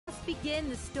begin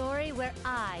the story where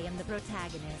I am the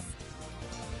protagonist.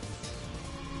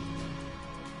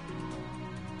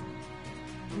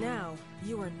 Now,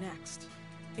 you are next.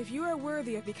 If you are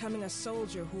worthy of becoming a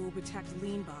soldier who will protect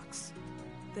Leanbox,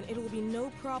 then it will be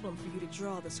no problem for you to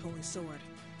draw this holy sword.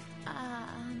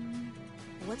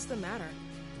 What's the matter?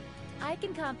 I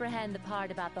can comprehend the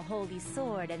part about the holy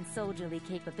sword and soldierly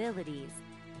capabilities.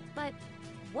 But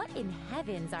what in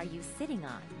heavens are you sitting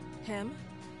on? Him?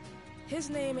 His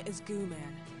name is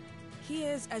Goo-Man. He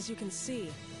is, as you can see,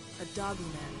 a Doggo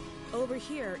man. Over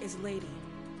here is Lady,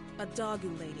 a Doggo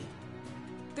lady.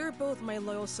 They're both my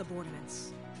loyal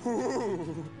subordinates.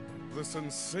 Ooh, the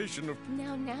sensation of...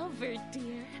 Now, Vert,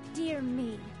 dear. Dear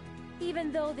me.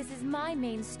 Even though this is my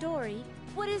main story,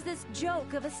 what is this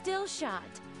joke of a still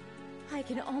shot? I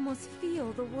can almost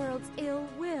feel the world's ill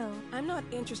will. I'm not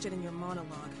interested in your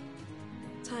monologue.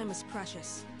 Time is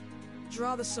precious.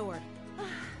 Draw the sword.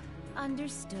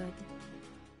 Understood.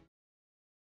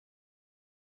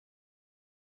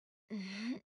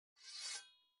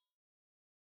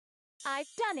 I've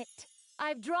done it!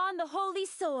 I've drawn the holy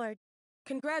sword!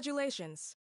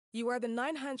 Congratulations! You are the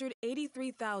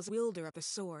 983,000th wielder of the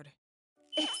sword.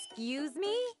 Excuse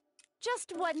me?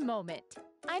 Just one moment.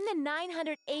 I'm the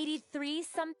 983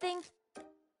 something?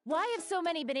 Why have so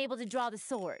many been able to draw the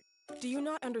sword? Do you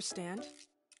not understand?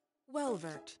 Well,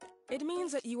 Vert, it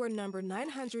means that you are number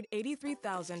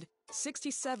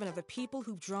 983,067 of the people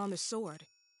who've drawn the sword.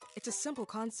 It's a simple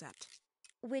concept.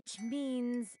 Which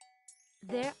means...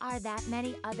 there are that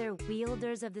many other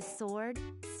wielders of the sword?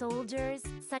 Soldiers,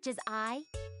 such as I?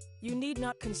 You need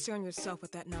not concern yourself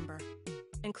with that number.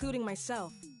 Including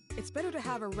myself, it's better to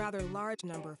have a rather large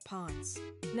number of pawns.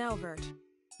 Now, Vert,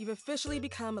 you've officially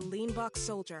become a Leanbox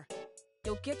soldier.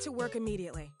 You'll get to work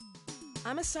immediately.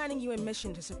 I'm assigning you a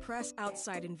mission to suppress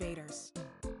outside invaders.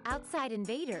 Outside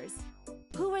invaders?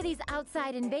 Who are these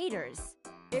outside invaders?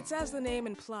 It's as the name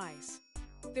implies.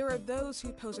 There are those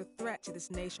who pose a threat to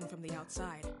this nation from the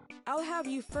outside. I'll have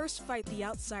you first fight the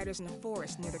outsiders in the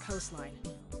forest near the coastline.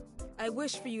 I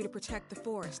wish for you to protect the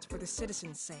forest for the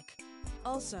citizens' sake.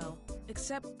 Also,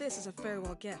 accept this as a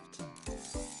farewell gift.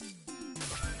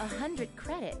 100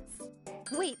 credits?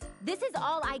 Wait, this is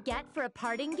all I get for a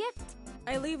parting gift?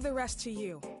 I leave the rest to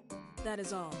you. That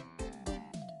is all.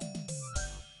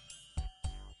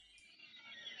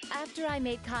 After I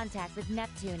made contact with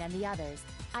Neptune and the others,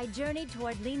 I journeyed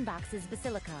toward Leanbox's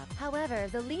basilica. However,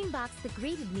 the Leanbox that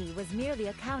greeted me was merely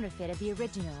a counterfeit of the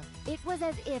original. It was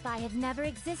as if I had never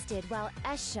existed while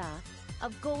Esha,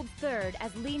 of Gold Third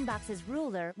as Leanbox's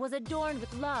ruler, was adorned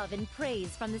with love and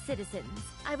praise from the citizens.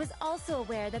 I was also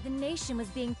aware that the nation was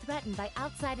being threatened by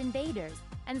outside invaders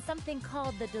and something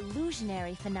called the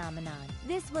delusionary phenomenon.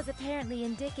 This was apparently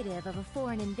indicative of a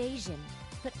foreign invasion,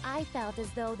 but I felt as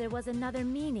though there was another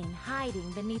meaning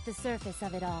hiding beneath the surface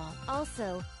of it all.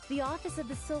 Also, the office of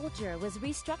the soldier was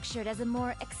restructured as a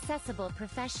more accessible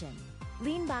profession.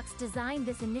 Leanbox designed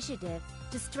this initiative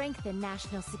to strengthen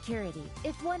national security.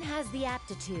 If one has the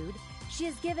aptitude, she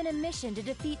is given a mission to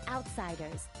defeat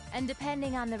outsiders, and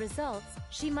depending on the results,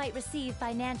 she might receive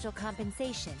financial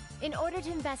compensation. In order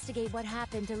to investigate what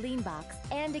happened to Leanbox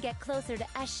and to get closer to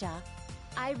Esha,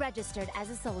 I registered as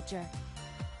a soldier.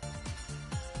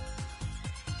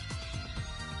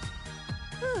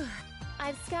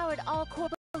 I've scoured all corps.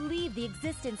 I believe the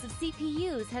existence of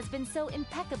CPUs has been so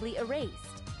impeccably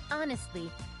erased. Honestly,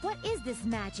 what is this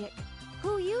magic?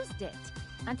 Who used it?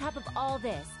 On top of all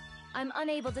this, I'm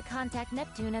unable to contact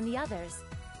Neptune and the others.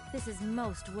 This is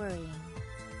most worrying.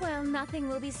 Well, nothing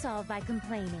will be solved by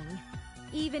complaining.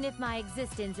 Even if my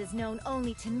existence is known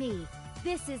only to me,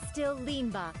 this is still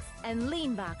Leanbox, and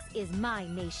Leanbox is my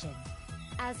nation.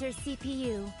 As her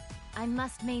CPU, I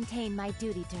must maintain my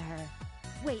duty to her.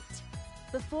 Wait,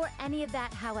 before any of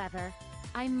that, however,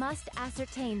 I must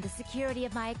ascertain the security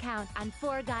of my account on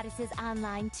 4 Goddesses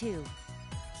Online too.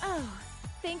 Oh,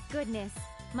 thank goodness,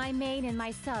 my main and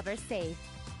my sub are safe.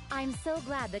 I'm so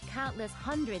glad the countless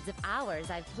hundreds of hours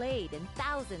I've played and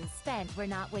thousands spent were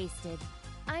not wasted.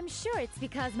 I'm sure it's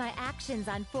because my actions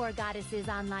on 4 Goddesses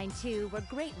Online 2 were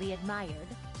greatly admired.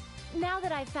 Now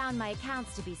that I've found my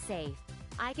accounts to be safe,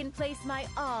 I can place my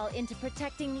all into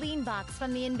protecting Leanbox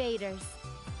from the invaders.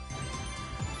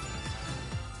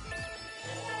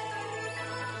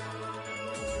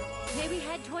 May we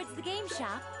head towards the game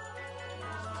shop?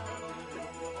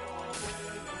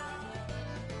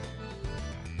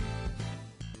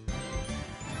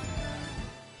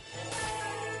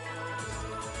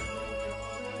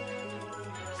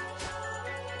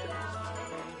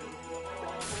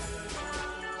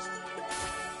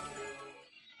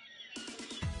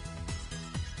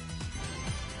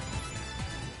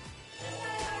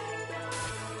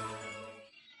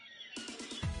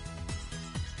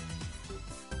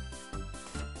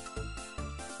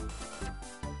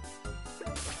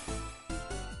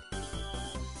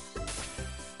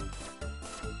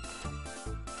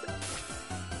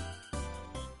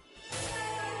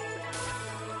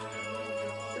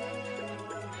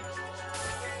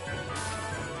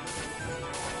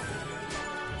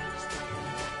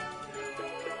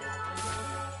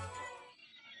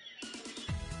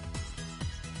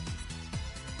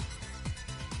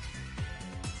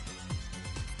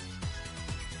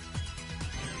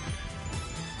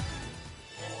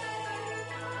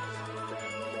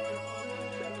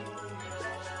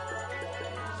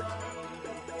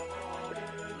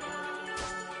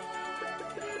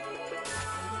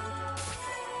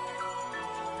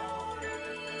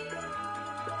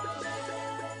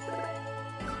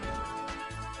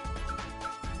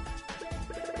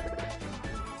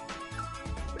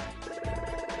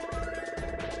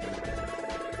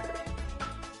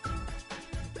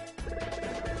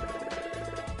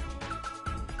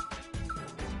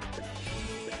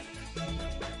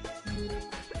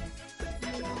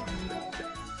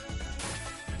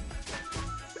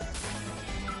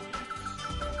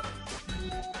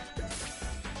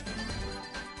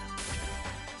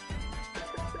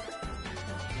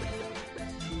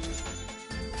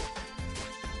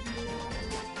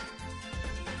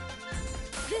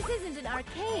 This isn't an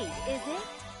arcade, is it?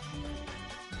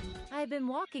 I've been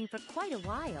walking for quite a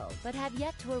while, but have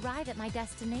yet to arrive at my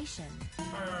destination.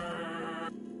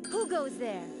 Who goes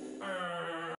there?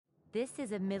 This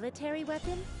is a military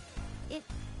weapon? It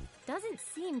doesn't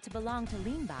seem to belong to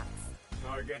Leanbox.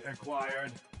 Target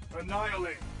acquired.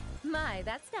 Annihilate! My,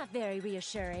 that's not very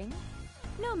reassuring.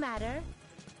 No matter.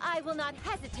 I will not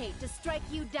hesitate to strike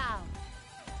you down.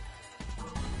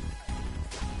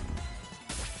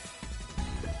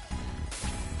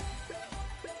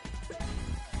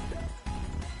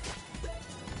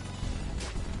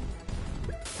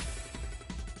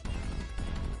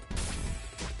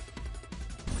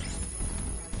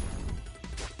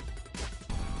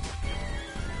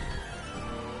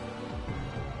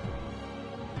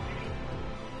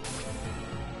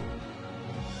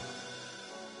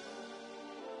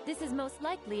 This is most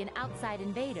likely an outside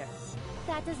invader.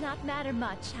 That does not matter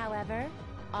much, however.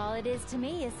 All it is to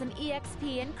me is some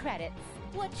EXP and credits.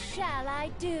 What shall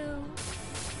I do?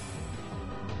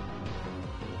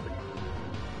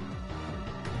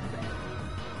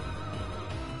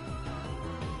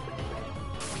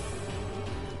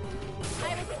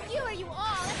 I will skewer you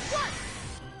all at once!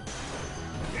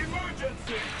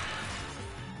 Emergency!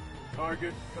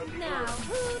 Target confirmed. Now,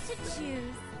 who to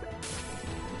choose?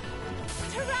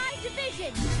 Tarai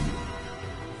Division!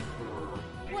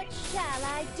 What shall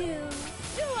I do?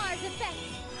 Duar's effect!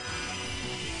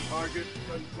 Target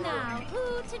confirmed. Now,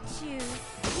 who to choose?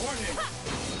 Warning!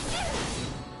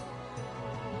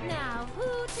 Now,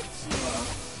 who to choose?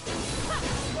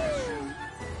 Failed.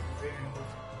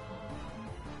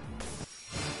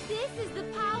 This is the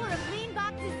power of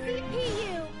Leanbox's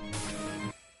CPU!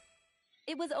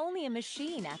 It was only a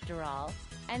machine, after all,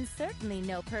 and certainly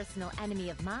no personal enemy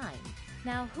of mine.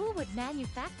 Now, who would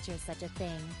manufacture such a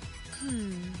thing?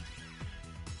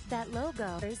 That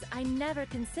logo. I never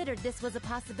considered this was a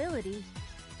possibility.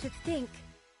 To think,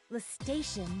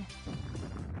 Lastation.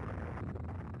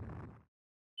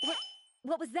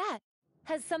 What was that?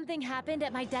 Has something happened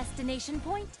at my destination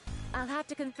point? I'll have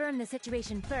to confirm the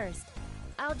situation first.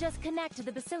 I'll just connect to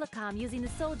the Basilicom using the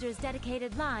soldier's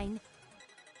dedicated line.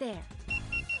 There.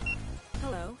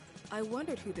 Hello. I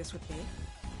wondered who this would be.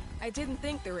 I didn't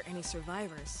think there were any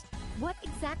survivors. What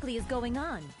exactly is going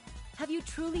on? Have you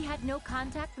truly had no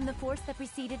contact from the force that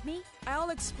preceded me?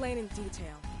 I'll explain in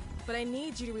detail, but I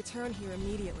need you to return here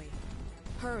immediately.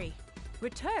 Hurry.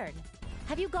 Return?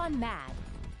 Have you gone mad?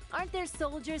 Aren't there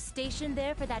soldiers stationed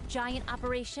there for that giant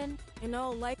operation? In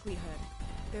all likelihood,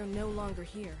 they're no longer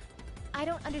here. I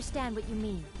don't understand what you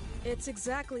mean. It's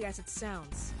exactly as it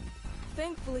sounds.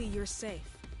 Thankfully, you're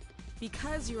safe.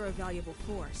 Because you're a valuable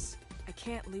force, I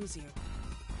can't lose you.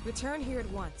 Return here at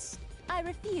once. I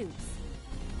refuse.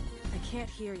 I can't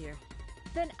hear you.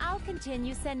 Then I'll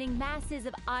continue sending masses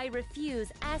of I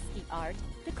refuse ASCII art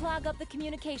to clog up the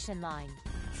communication line.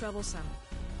 Troublesome.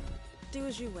 Do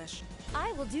as you wish.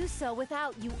 I will do so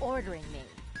without you ordering me.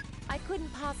 I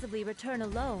couldn't possibly return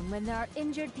alone when there are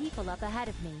injured people up ahead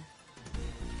of me.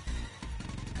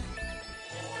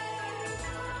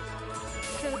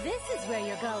 So this is where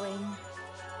you're going.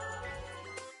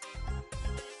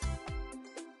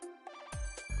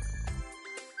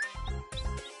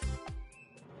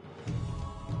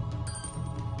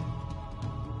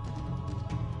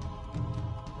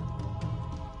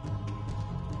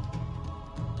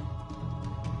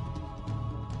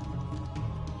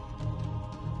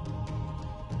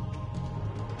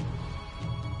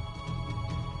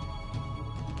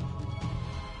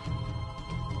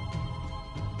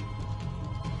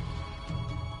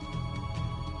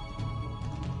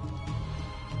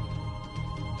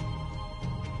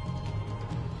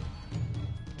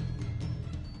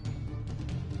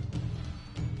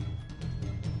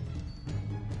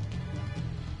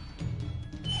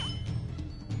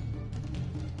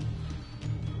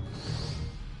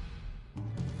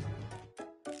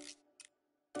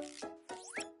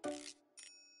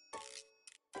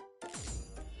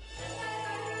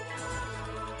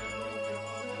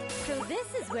 So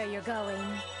this is where you're going.